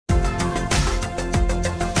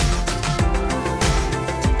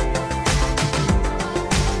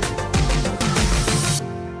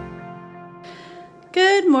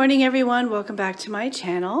morning everyone, welcome back to my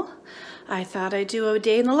channel. I thought I'd do a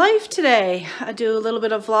day in the life today. I do a little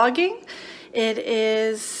bit of vlogging. It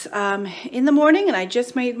is in the morning and I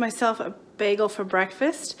just made myself a bagel for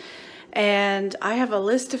breakfast, and I have a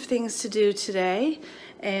list of things to do today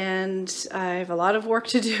and I have a lot of work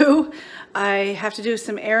to do. I have to do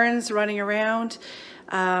some errands running around.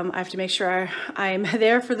 I have to make sure I'm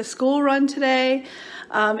there for the school run today.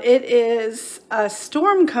 It is a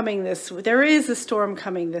storm coming there is a storm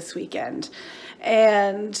coming this weekend.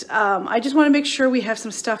 And I just want to make sure we have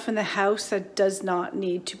some stuff in the house that does not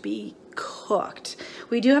need to be cooked.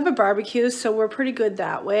 We do have a barbecue, so we're pretty good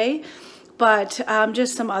that way. But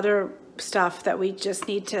just some other stuff that we just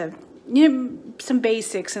need to, some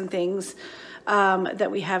basics and things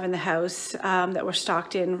that we have in the house that we're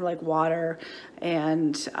stocked in, like water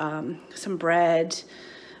and some bread.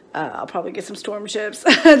 I'll probably get some storm chips,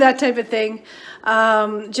 that type of thing,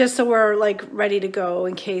 just so we're like ready to go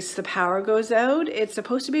in case the power goes out. It's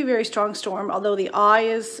supposed to be a very strong storm, although the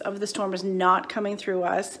eye of the storm is not coming through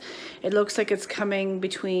us. It looks like it's coming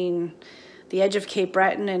between the edge of Cape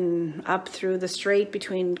Breton and up through the strait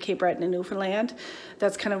between Cape Breton and Newfoundland.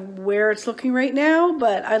 That's kind of where it's looking right now,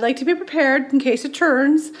 but I'd like to be prepared in case it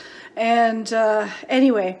turns. And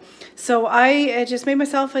anyway, so I just made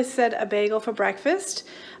myself, I said, a bagel for breakfast.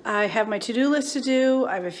 I have my to-do list to do.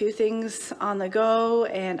 I have a few things on the go,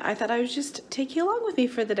 and I thought I would just take you along with me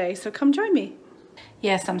for the day, so come join me.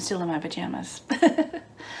 Yes, I'm still in my pajamas.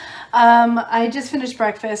 I just finished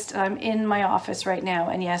breakfast. I'm in my office right now,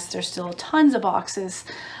 and yes, there's still tons of boxes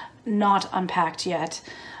not unpacked yet.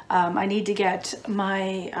 I need to get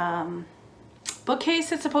my bookcase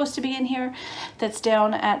that's supposed to be in here that's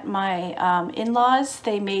down at my in-laws.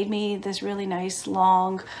 They made me this really nice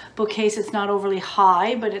long bookcase. It's not overly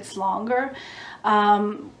high, but it's longer.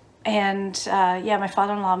 Yeah, my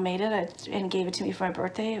father-in-law made it and gave it to me for my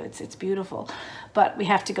birthday. It's beautiful, but we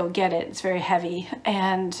have to go get it. It's very heavy,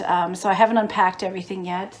 and so I haven't unpacked everything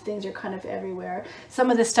yet. Things are kind of everywhere. Some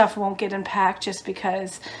of this stuff won't get unpacked just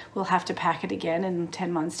because we'll have to pack it again in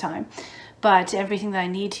 10 months time. But everything that I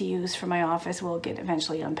need to use for my office will get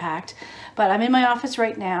eventually unpacked. But I'm in my office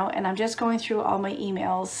right now, and I'm just going through all my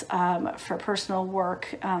emails for personal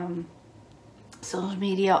work, social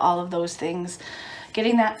media, all of those things,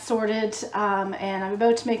 getting that sorted. And I'm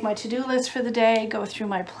about to make my to-do list for the day, go through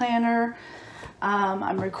my planner.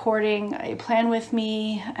 I'm recording a plan with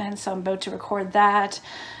me, and so I'm about to record that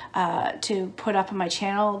to put up on my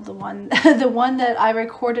channel. The one that I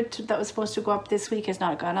recorded that was supposed to go up this week has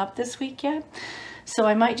not gone up this week yet, so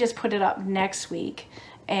I might just put it up next week.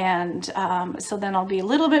 And so then I'll be a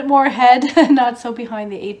little bit more ahead, not so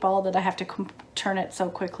behind the 8-ball that I have to turn it so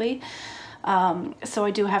quickly. So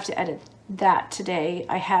I do have to edit that today.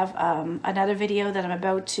 I have another video that I'm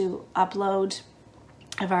about to upload.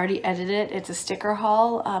 I've already edited it. It's a sticker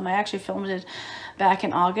haul. I actually filmed it back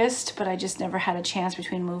in August, but I just never had a chance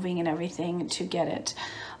between moving and everything to get it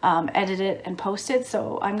edited and posted.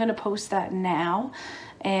 So I'm going to post that now,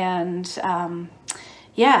 and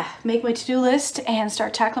yeah, make my to-do list and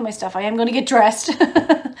start tackling my stuff. I am going to get dressed.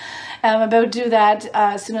 I'm about to do that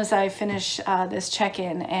as soon as I finish this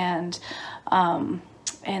check-in, and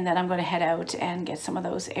then I'm going to head out and get some of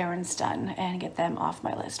those errands done and get them off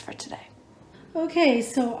my list for today. Okay,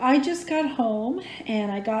 so I just got home and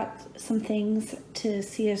I got some things to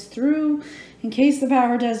see us through in case the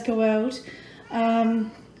power does go out.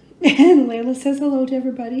 And Layla says hello to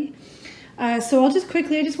everybody. So I just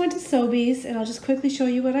went to Sobeys, and I'll just quickly show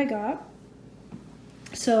you what I got.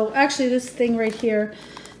 So actually this thing right here,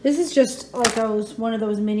 this is just like one of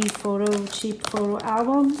those mini cheap photo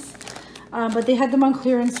albums. But they had them on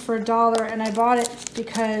clearance for $1, and I bought it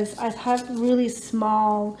because I have really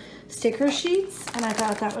small sticker sheets, and I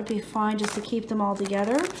thought that would be fine just to keep them all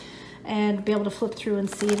together and be able to flip through and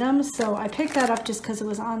see them. So I picked that up just because it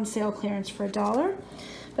was on sale clearance for $1,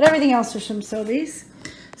 but everything else was from Sobeys.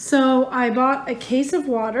 So I bought a case of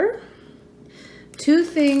water, 2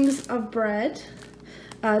 things of bread.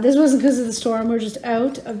 This wasn't because of the storm, we're just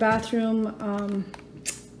out, a bathroom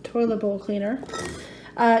toilet bowl cleaner.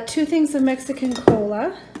 2 things of Mexican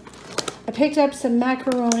cola. I picked up some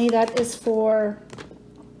macaroni. That is for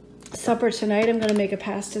supper tonight. I'm going to make a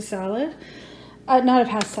pasta salad. Not a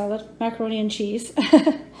pasta salad, macaroni and cheese.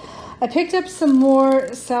 I picked up some more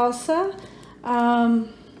salsa.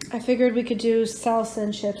 I figured we could do salsa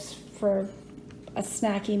and chips for a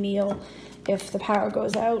snacky meal if the power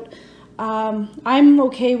goes out. I'm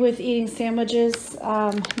okay with eating sandwiches.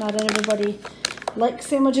 Not everybody likes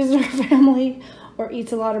sandwiches in our family or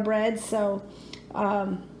eats a lot of bread, so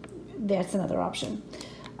that's another option.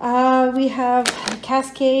 We have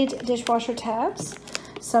Cascade dishwasher tabs.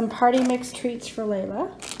 some party mix treats for Layla.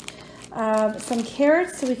 Some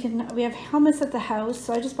carrots, so we have hummus at the house,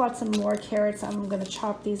 so I just bought some more carrots. I'm going to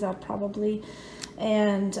chop these up probably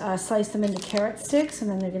and slice them into carrot sticks, and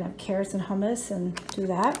then they're going to have carrots and hummus and do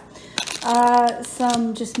that.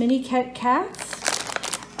 Some just mini Kit Kats.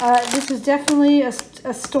 This was definitely a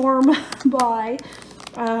storm buy.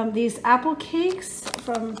 These apple cakes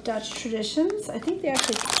from Dutch Traditions. I think they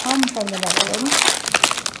actually come from the Netherlands.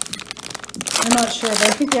 I'm not sure, but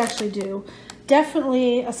I think they actually do.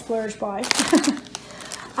 Definitely a splurge buy.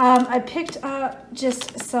 I picked up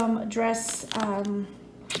just some dress, what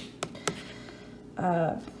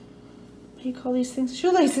do you call these things?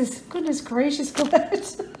 Shoelaces. Goodness gracious,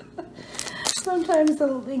 Colette. Sometimes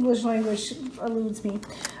the English language eludes me.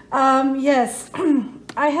 Yes,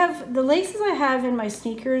 I have the laces I have in my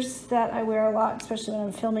sneakers that I wear a lot, especially when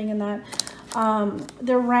I'm filming and that.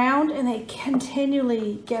 They're round and they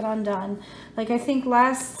continually get undone. Like I think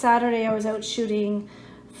last Saturday I was out shooting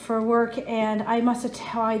for work and I must have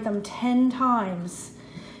tied them 10 times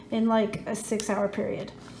in like a 6-hour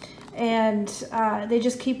period. And they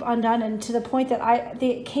just keep undone, and to the point that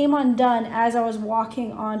they came undone as I was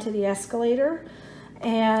walking onto the escalator,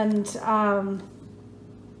 and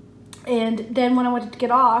then when I went to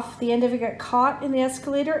get off, the end of it got caught in the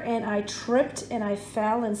escalator, and I tripped and I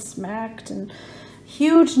fell and smacked, and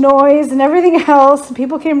huge noise and everything else, and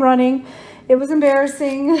people came running. It was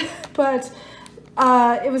embarrassing, but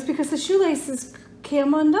it was because the shoelaces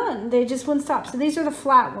came undone. They just wouldn't stop. So these are the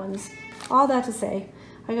flat ones. All that to say,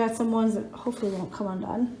 I got some ones that hopefully won't come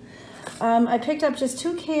undone. I picked up just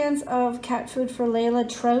 2 cans of cat food for Layla,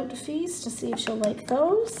 Trout Feast, to see if she'll like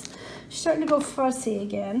those. She's starting to go fussy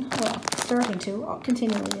again. Well, starting to,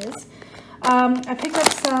 continually is. I picked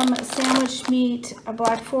up some sandwich meat, a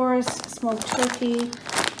Black Forest, smoked turkey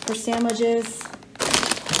for sandwiches.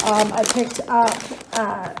 I picked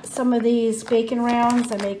up some of these bacon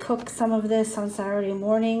rounds. I may cook some of this on Saturday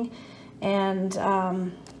morning, and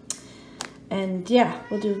yeah,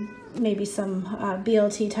 we'll do maybe some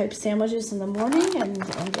BLT type sandwiches in the morning and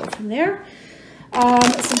go from there.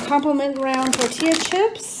 Some compliment round tortilla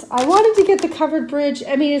chips. I wanted to get the covered bridge.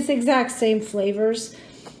 I mean, it's the exact same flavors,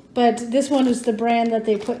 but this one is the brand that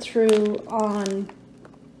they put through on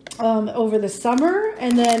over the summer,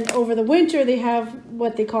 and then over the winter they have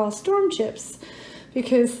what they call storm chips,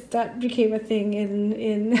 because that became a thing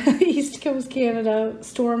in East Coast Canada.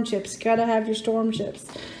 Storm chips, gotta have your storm chips.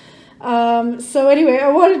 So anyway, I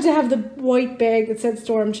wanted to have the white bag that said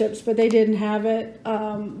storm chips, but they didn't have it.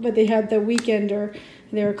 But they had the Weekender,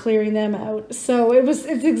 and they were clearing them out. So it's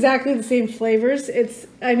exactly the same flavors.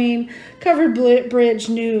 I mean, Covered Bridge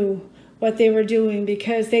knew what they were doing,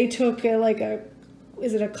 because they took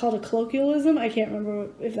is it called a colloquialism? I can't remember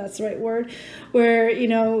if that's the right word, where, you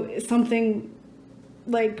know, something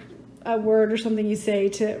like a word or something you say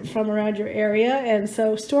from around your area. And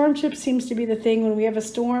so storm chips seems to be the thing when we have a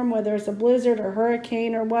storm, whether it's a blizzard or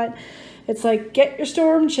hurricane or what. It's like, get your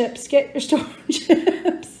storm chips, get your storm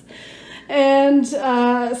chips. And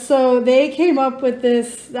so they came up with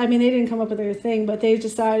this. I mean, they didn't come up with their thing, but they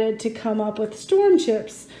decided to come up with storm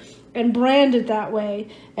chips and brand it that way.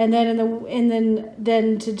 And then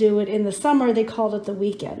then to do it in the summer, they called it the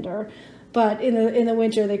Weekender. But in the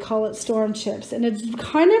winter, they call it storm chips. And it's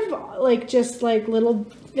kind of like just like little,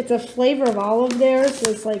 it's a flavor of all of theirs. So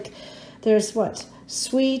it's like, there's what?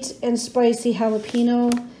 Sweet and spicy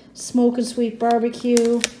jalapeno, smoke and sweet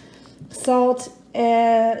barbecue, salt,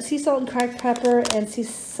 sea salt and cracked pepper, and sea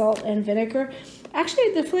salt and vinegar.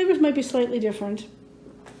 Actually, the flavors might be slightly different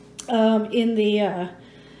in the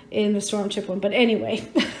storm chip one. But anyway,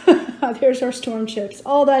 there's our storm chips.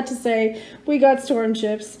 All that to say, we got storm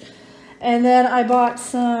chips. And then I bought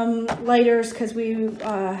some lighters, because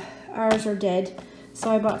ours are dead.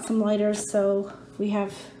 So I bought some lighters, so we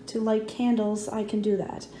have to light candles. I can do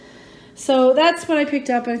that. So that's what I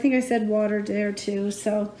picked up. I think I said water there too.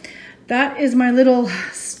 So that is my little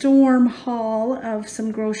storm haul of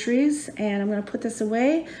some groceries. And I'm going to put this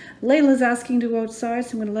away. Layla's asking to go outside,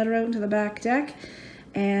 so I'm going to let her out into the back deck.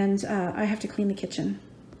 And I have to clean the kitchen.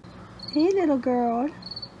 Hey, little girl.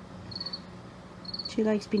 She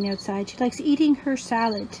likes being outside. She likes eating her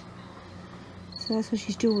salad. So that's what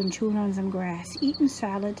she's doing, chewing on some grass, eating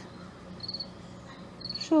salad.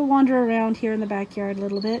 She'll wander around here in the backyard a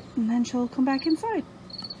little bit, and then she'll come back inside.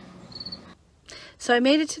 So I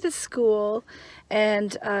made it to the school,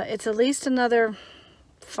 and it's at least another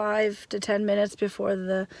 5 to 10 minutes before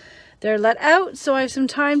they're let out, so I have some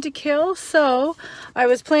time to kill. So I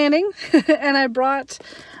was planning, and I brought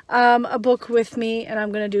a book with me, and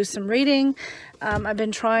I'm going to do some reading. I've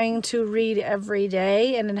been trying to read every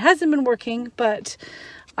day, and it hasn't been working, but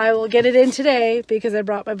I will get it in today because I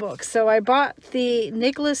brought my book. So I bought the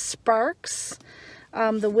Nicholas Sparks,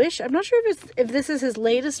 The Wish. I'm not sure if this is his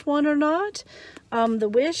latest one or not. The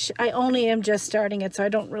Wish. I only am just starting it, so I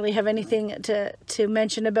don't really have anything to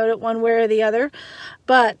mention about it one way or the other.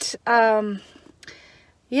 But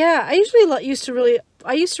yeah, I usually used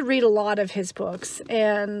to read a lot of his books,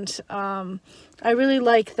 and I really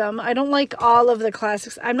like them. I don't like all of the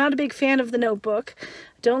classics. I'm not a big fan of The Notebook.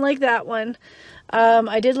 Don't like that one.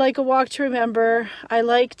 I did like A Walk to Remember. I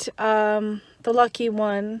liked The Lucky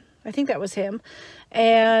One. I think that was him.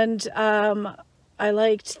 And I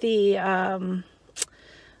liked the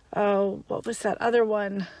oh, what was that other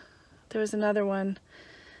one? There was another one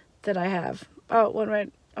that I have. Oh, one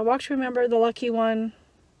right. A Walk to Remember, The Lucky One.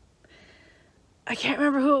 I can't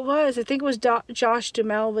remember who it was. I think it was Josh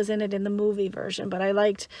Duhamel was in it in the movie version, but I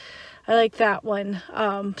liked that one.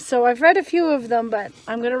 So I've read a few of them, but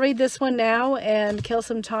I'm going to read this one now and kill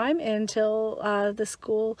some time until the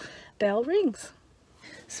school bell rings.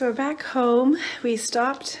 So we're back home. We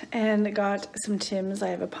stopped and got some Tim's. I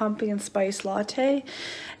have a pumpkin spice latte,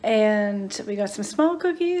 and we got some small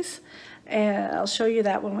cookies, and I'll show you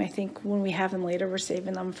that one. I think when we have them later, we're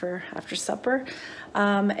saving them for after supper.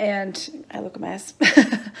 And I look a mess.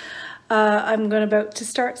 I'm about to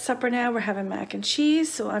start supper now. We're having mac and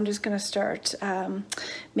cheese, so I'm just going to start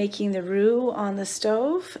making the roux on the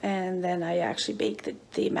stove, and then I actually bake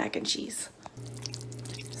the mac and cheese.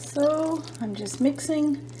 So I'm just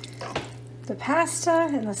mixing the pasta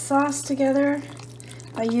and the sauce together.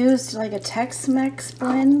 I used like a Tex-Mex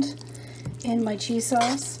blend in my cheese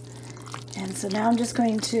sauce. And so now I'm just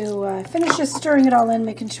going to finish just stirring it all in,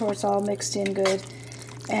 making sure it's all mixed in good.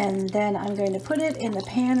 And then I'm going to put it in the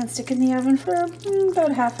pan and stick it in the oven for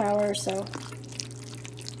about a half hour or so,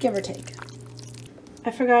 give or take.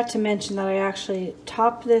 I forgot to mention that I actually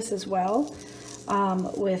topped this as well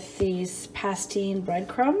with these pastine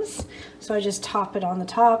breadcrumbs. So I just top it on the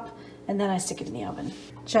top and then I stick it in the oven.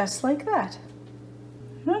 Just like that.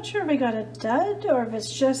 I'm not sure if I got a dud or if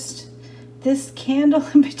it's just this candle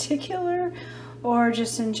in particular or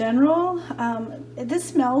just in general. This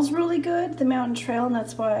smells really good, the Mountain Trail, and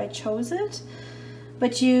that's why I chose it.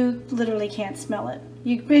 But you literally can't smell it.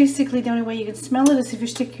 You basically, the only way you can smell it is if you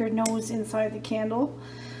stick your nose inside the candle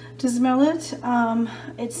to smell it.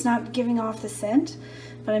 It's not giving off the scent,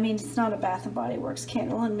 but I mean, it's not a Bath & Body Works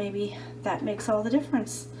candle, and maybe that makes all the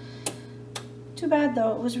difference. Too bad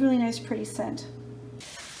though, it was a really nice, pretty scent.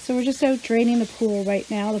 So we're just out draining the pool right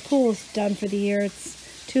now. The pool is done for the year.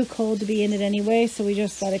 It's too cold to be in it anyway, so we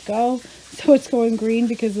just let it go. So it's going green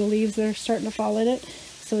because the leaves are starting to fall in it.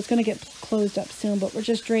 So it's going to get closed up soon, but we're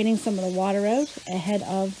just draining some of the water out ahead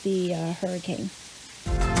of the hurricane.